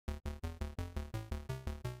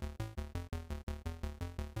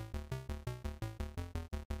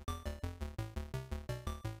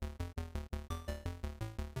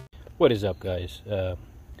What is up, guys?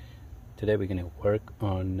 Today we're going to work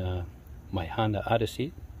on my Honda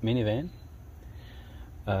Odyssey minivan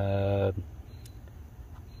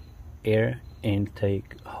air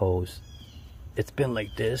intake hose. It's been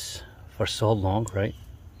like this for so long, right?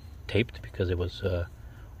 Taped because it was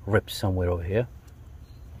ripped somewhere over here.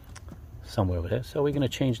 So we're going to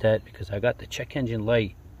change that because I got the check engine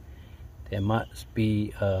light. There must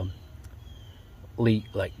be leak,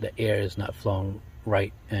 like the air is not flowing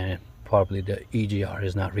right, and probably the EGR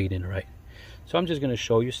is not reading right. So I'm just going to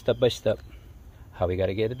show you step by step how we got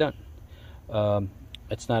to get it done.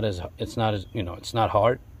 It's not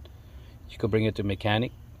hard. You could bring it to a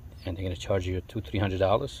mechanic and they're going to charge you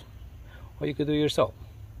 $200-300, or you could do it yourself,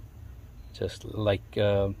 just like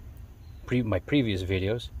my previous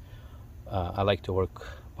videos. I like to work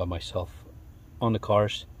by myself on the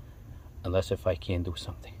cars unless if I can do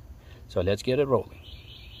something. So let's get it rolling.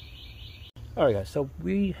 Alright guys, so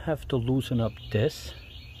we have to loosen up this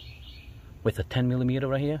with a 10mm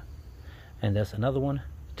right here, and there's another one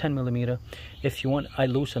 10mm. If you want, I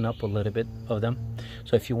loosen up a little bit of them,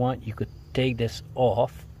 so if you want you could take this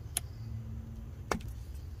off,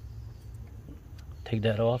 take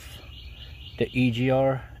that off. The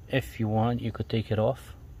EGR, if you want, you could take it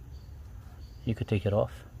off.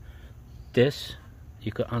 This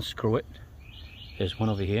you could unscrew it. There's one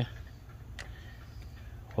over here,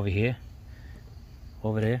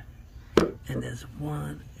 over there, and there's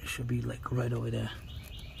one, it should be like right over there.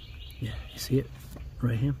 Yeah, you see it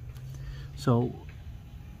right here. So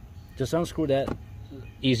just unscrew that.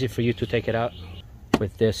 Easy for you to take it out.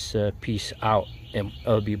 With this piece out, and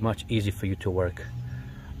it'll be much easier for you to work.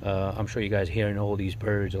 I'm sure you guys hearing all these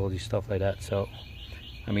birds, all these stuff like that, so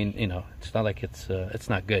I mean, you know, it's not like it's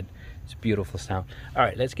not good. It's a beautiful sound. All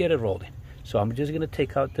right, let's get it rolling. So I'm just gonna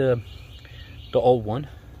take out the old one,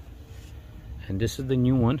 and this is the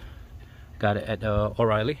new one. Got it at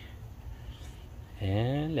O'Reilly,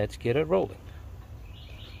 and let's get it rolling.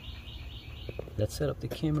 Let's set up the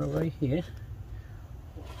camera right here.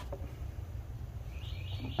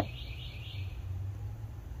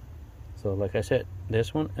 So like I said,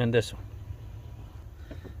 this one and this one.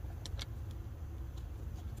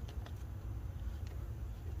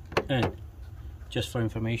 And just for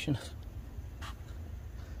information,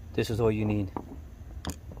 this is all you need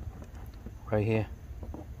right here,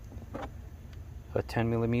 a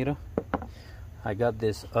 10mm. I got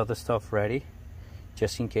this other stuff ready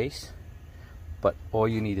just in case, but all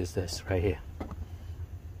you need is this right here,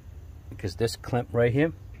 because this clamp right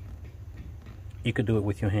here, you could do it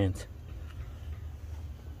with your hands.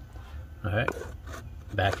 All right,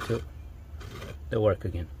 back to the work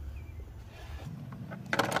again.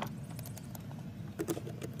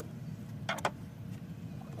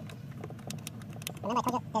 Remember I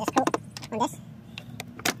told you there's a screw on this.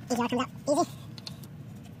 EGR comes out easy.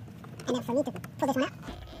 And then for me to pull this one out,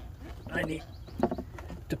 I need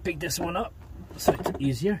to pick this one up so it's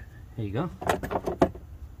easier. There you go.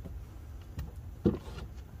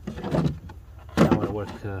 That will work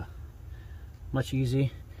much easier.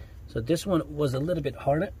 So this one was a little bit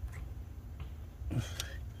harder.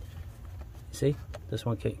 See, this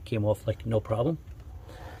one came off like no problem.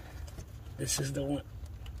 This is the one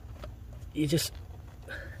you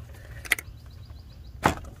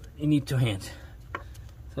need two hands.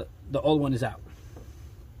 So the old one is out.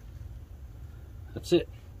 That's it.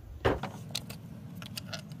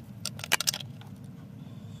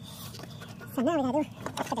 So now we gotta do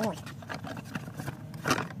the new one.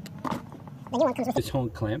 The new one comes with its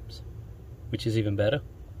own clamps, which is even better.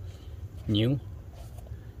 New.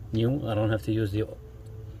 I don't have to use the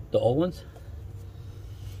old ones.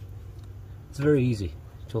 It's very easy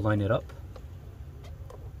to line it up.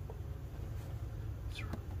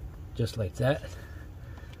 Just like that.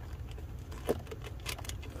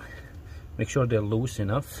 Make sure they're loose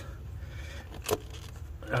enough.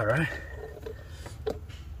 All right.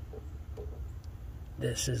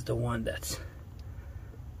 This is the one that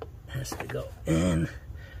has to go in.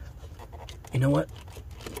 You know what?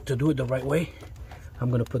 To do it the right way, I'm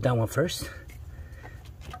gonna put that one first.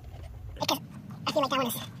 because I feel like that one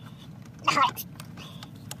is the hardest.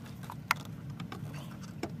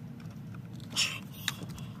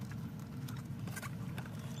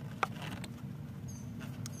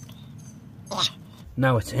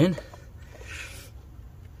 Now it's in.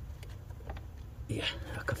 Yeah,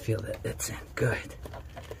 I can feel that it's in. Good.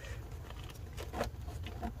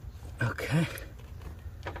 Okay.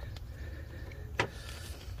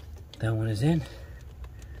 That one is in.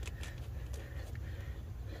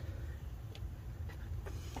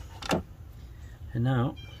 And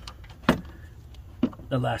now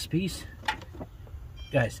the last piece.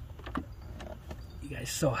 Guys, guys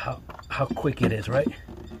saw how quick it is, right?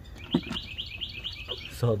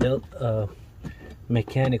 So the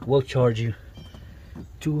mechanic will charge you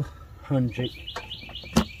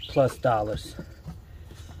 $200+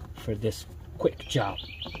 for this quick job.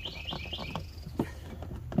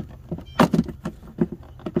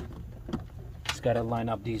 Just gotta line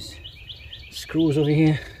up these screws over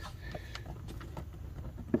here.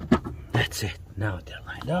 That's it. Now they're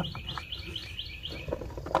lined up.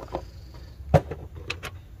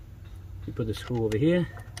 You put the screw over here.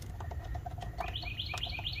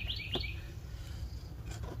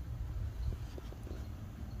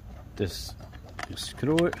 This, you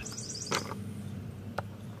screw it. So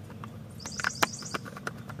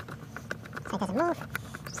it doesn't move.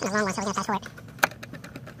 It's a long one, so we're gonna fast forward.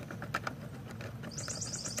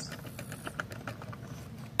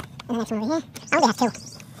 And the next one over here. I only have two.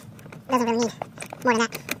 Doesn't really need more than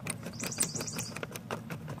that.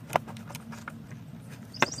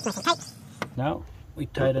 It's nice and tight. Now we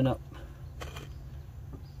tighten up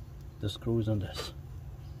the screws on this.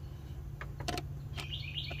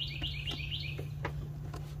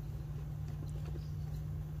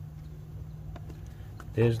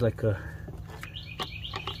 There's like a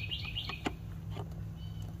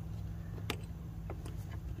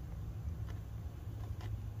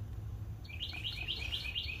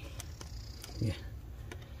yeah,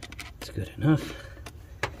 it's good enough.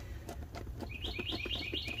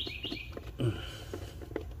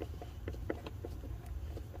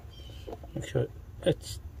 Make sure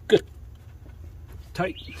it's good,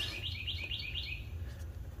 tight. You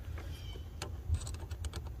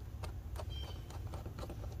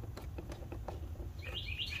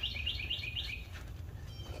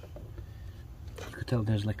could tell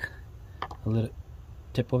there's like a little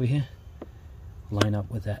tip over here. Line up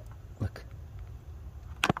with that. Look,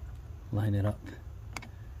 line it up.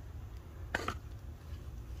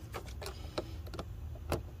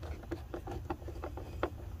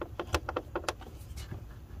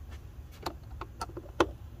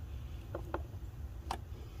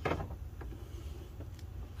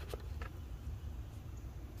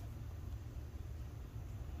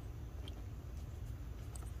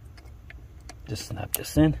 Just snap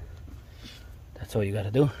this in. That's all you gotta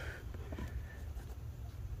do.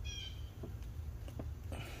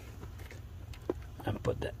 And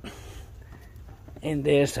put that in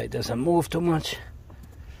there so it doesn't move too much.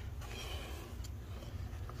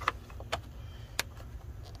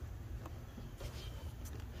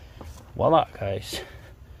 Voila, guys.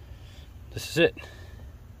 This is it.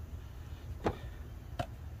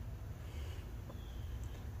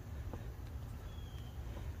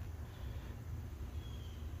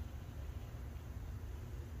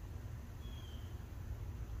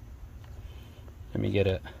 Let me get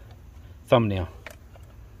a thumbnail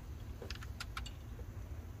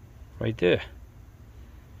right there.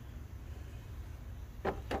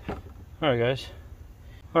 Alright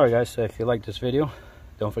guys, so if you like this video,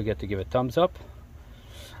 don't forget to give it a thumbs up,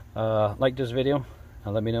 like this video,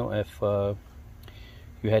 and let me know if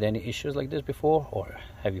you had any issues like this before, or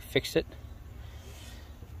have you fixed it.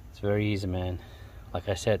 It's very easy, man. Like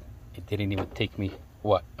I said, it didn't even take me,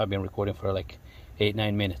 what, I've been recording for like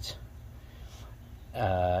 8-9 minutes.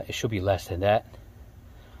 It should be less than that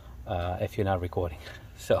if you're not recording.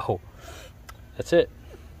 So that's it.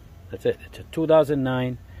 It's a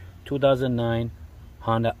 2009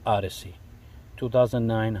 Honda Odyssey.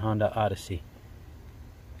 2009 Honda Odyssey.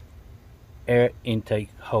 Air intake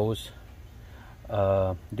hose.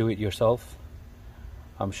 Do it yourself.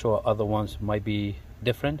 I'm sure other ones might be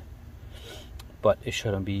different, but it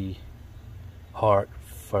shouldn't be hard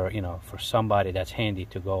for, you know, for somebody that's handy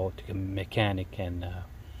to go to a mechanic and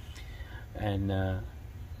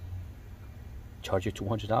charge you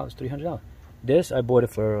 $200, $300. This I bought it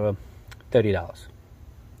for $30.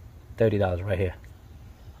 $30 right here.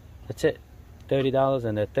 That's it. $30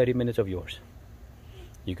 and 30 minutes of yours.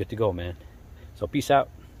 You're good to go, man. So peace out.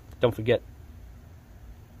 Don't forget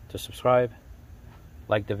to subscribe,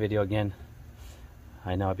 like the video again.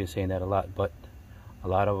 I know I've been saying that a lot, but a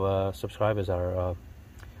lot of subscribers are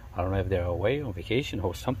I don't know if they're away on vacation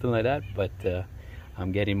or something like that, but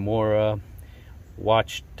I'm getting more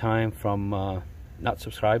watch time from not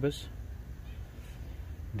subscribers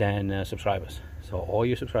than subscribers. So all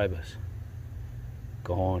you subscribers,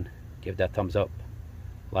 go on, give that thumbs up,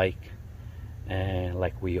 like, and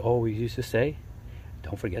like we always used to say,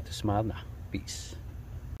 don't forget to smile now. Peace.